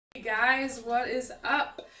guys, what is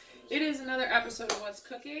up? It is another episode of What's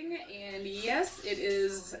Cooking, and yes, it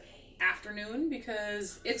is afternoon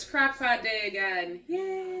because it's Crockpot day again.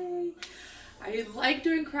 Yay! I like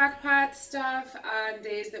doing Crockpot stuff on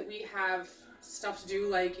days that we have stuff to do,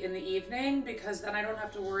 like in the evening, because then I don't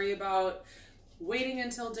have to worry about waiting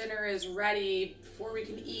until dinner is ready before we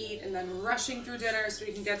can eat and then rushing through dinner so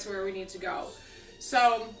we can get to where we need to go.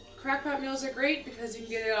 So Crockpot meals are great because you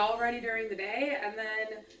can get it all ready during the day and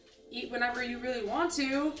then eat whenever you really want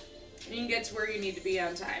to, and you can get to where you need to be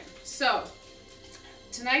on time. So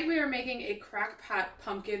tonight we are making a Crockpot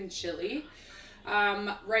pumpkin chili.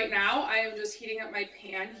 Right now I am just heating up my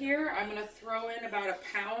pan here. I'm going to throw in about a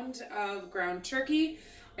pound of ground turkey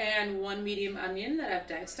and 1 medium onion that I've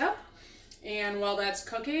diced up. And while that's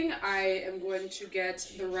cooking, I am going to get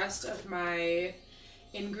the rest of my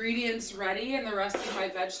ingredients ready and the rest of my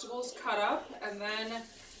vegetables cut up, and then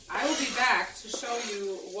I will be back to show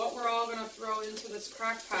you what we're all going to throw into this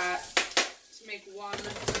crock pot to make one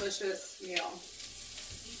delicious meal.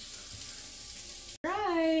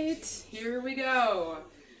 Right, here we go.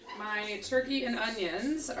 My turkey and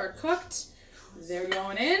onions are cooked. They're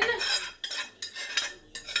going in.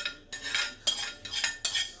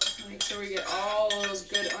 Make sure we get all those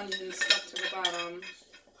good onions stuck to the bottom.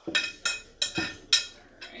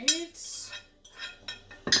 Alright.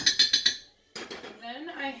 And then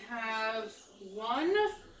I have 1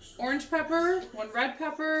 orange pepper, 1 red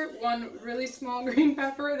pepper, 1 really small green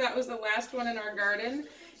pepper. That was the last one in our garden.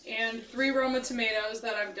 And 3 Roma tomatoes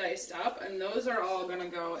that I've diced up. And those are all going to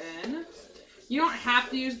go in. You don't have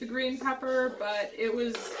to use the green pepper, but it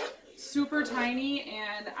was super tiny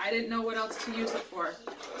and I didn't know what else to use it for,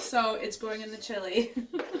 so it's going in the chili.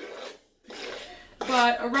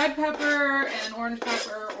 But a red pepper and an orange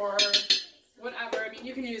pepper or whatever, I mean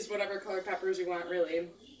you can use whatever color peppers you want really.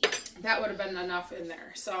 That would have been enough in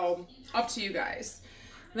there, so up to you guys.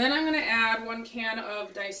 Then I'm going to add 1 can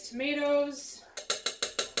of diced tomatoes.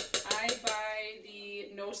 I buy the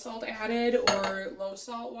no salt added or low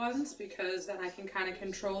salt ones because then I can kind of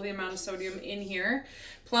control the amount of sodium in here.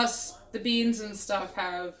 Plus the beans and stuff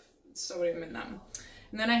have sodium in them.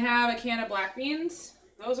 And then I have a can of black beans.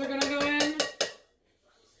 Those are going to go in.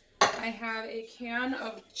 I have a can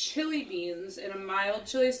of chili beans in a mild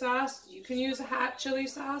chili sauce. You can use a hot chili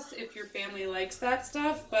sauce if your family likes that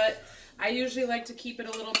stuff, but I usually like to keep it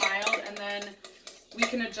a little mild, and then we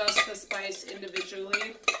can adjust the spice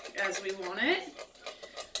individually as we want it.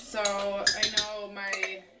 So I know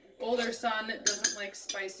my older son doesn't like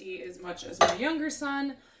spicy as much as my younger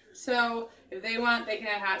son. So if they want, they can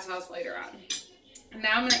add hot sauce later on. And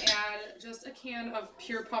now I'm going to add just a can of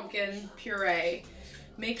pure pumpkin puree.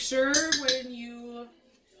 Make sure when you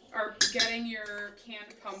are getting your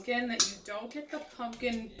canned pumpkin that you don't get the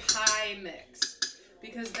pumpkin pie mix,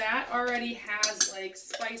 because that already has like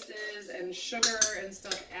spices and sugar and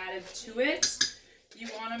stuff added to it. You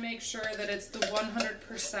want to make sure that it's the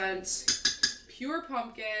 100% pure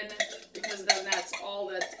pumpkin, because then that's all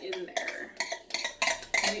that's in there.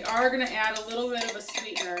 And we are going to add a little bit of a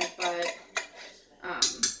sweetener, but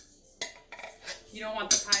you don't want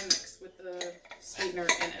the pie mix with the sweetener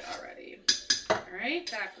in it already. Alright,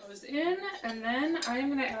 that goes in, and then I'm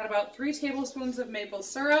going to add about 3 tablespoons of maple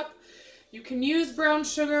syrup. You can use brown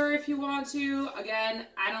sugar if you want to. Again,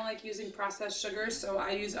 I don't like using processed sugar, so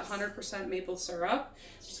I use 100% maple syrup.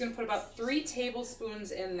 I'm just going to put about 3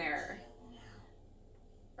 tablespoons in there.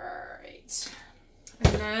 Alright.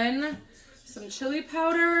 And then some chili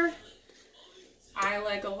powder. I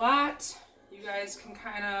like a lot. You guys can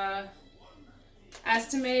kind of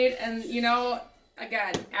estimate, and you know,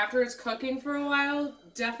 again, after it's cooking for a while,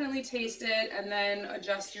 definitely taste it and then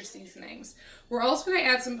adjust your seasonings. We're also going to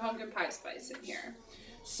add some pumpkin pie spice in here.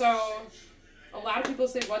 So a lot of people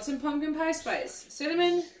say, what's in pumpkin pie spice?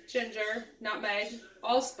 Cinnamon, ginger, nutmeg,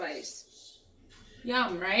 allspice.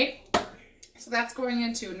 Yum, right? So that's going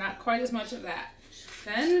into not quite as much of that.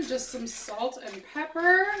 Then just some salt and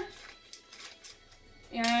pepper.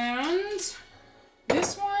 And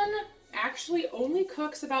this one actually only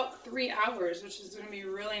cooks about 3 hours, which is going to be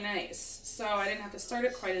really nice. So I didn't have to start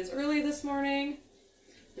it quite as early this morning,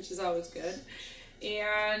 which is always good.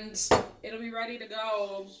 And it'll be ready to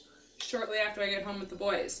go shortly after I get home with the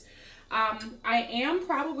boys. I am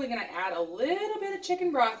probably going to add a little bit of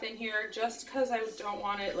chicken broth in here just because I don't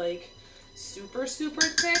want it like super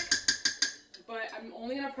thick. But I'm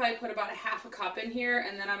only going to probably put about ½ a cup in here,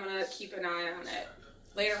 and then I'm going to keep an eye on it.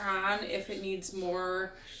 Later on, if it needs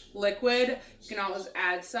more liquid, you can always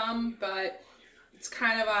add some, but it's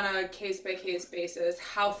kind of on a case-by-case basis.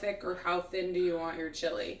 How thick or how thin do you want your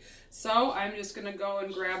chili? So I'm just going to go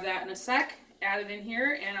and grab that in a sec, add it in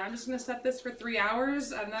here, and I'm just gonna set this for 3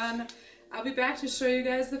 hours, and then I'll be back to show you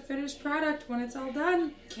guys the finished product when it's all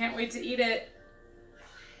done. Can't wait to eat it.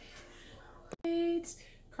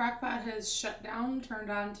 Crockpot has shut down, turned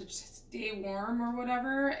on to stay warm or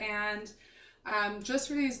whatever, and just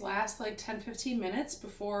for these last like 10-15 minutes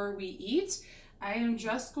before we eat, I am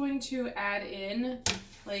just going to add in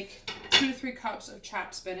like 2 to 3 cups of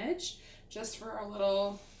chopped spinach, just for a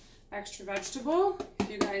little extra vegetable. If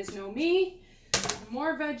you guys know me, the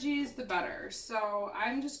more veggies the better. So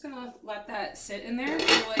I'm just gonna let that sit in there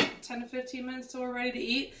for like 10 to 15 minutes till we're ready to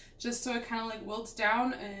eat, just so it kind of like wilts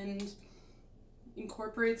down and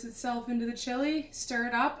incorporates itself into the chili. Stir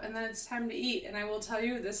it up, and then it's time to eat. And I will tell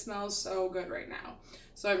you, this smells so good right now.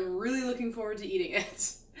 So I'm really looking forward to eating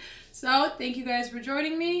it. So thank you guys for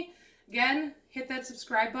joining me. Again, hit that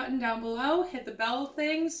subscribe button down below, hit the bell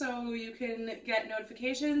thing so you can get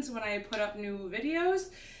notifications when I put up new videos.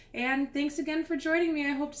 And thanks again for joining me.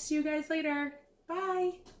 I hope to see you guys later.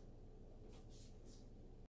 Bye.